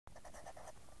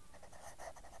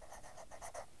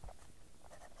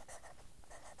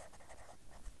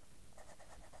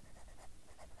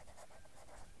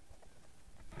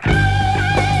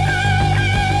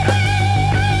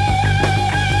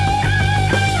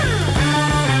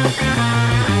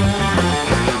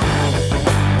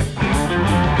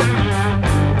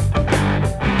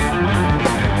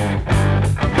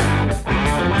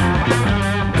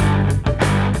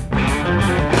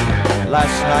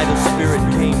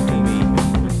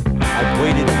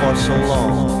so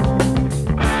long.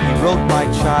 He wrote, "My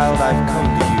child, I've come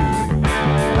to you,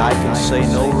 and I can say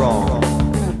no wrong."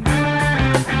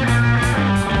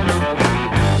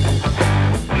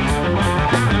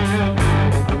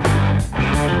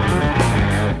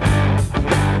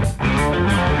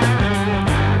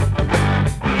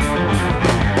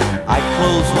 I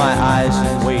closed my eyes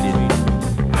and waited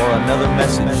for another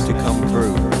message to come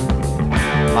through.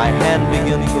 My hand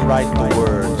began to write the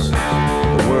words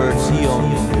he only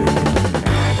knew.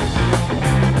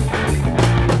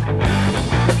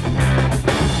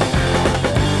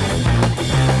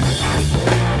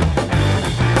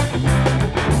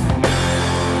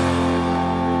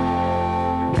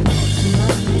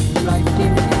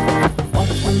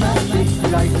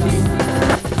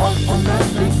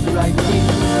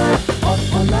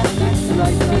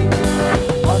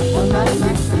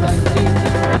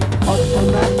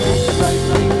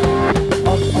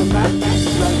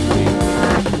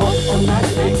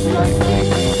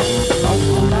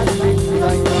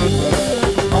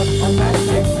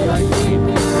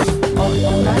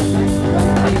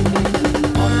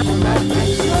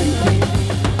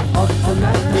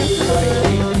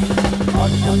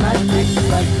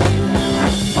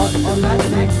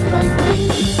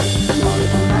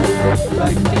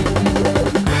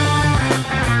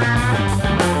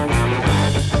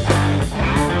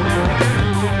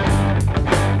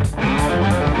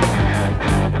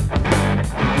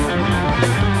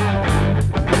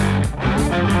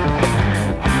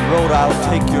 I'll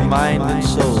take your mind and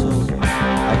soul.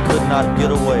 I could not get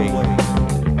away.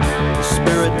 The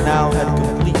Spirit now had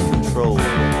complete control.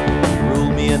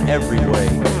 Rule me in every way.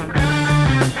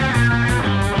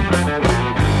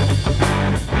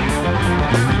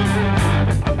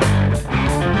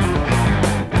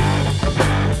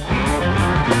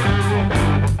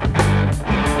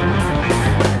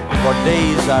 For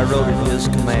days I wrote at his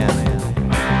command.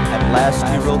 At last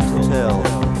he wrote to tell.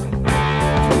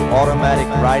 Through automatic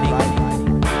writing,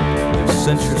 you've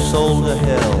sent your soul to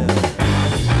hell.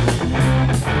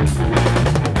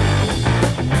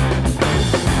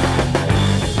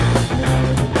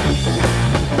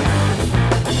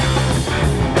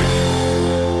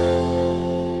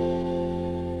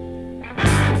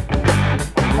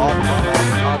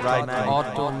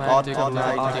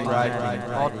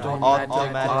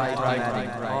 Automatic writing.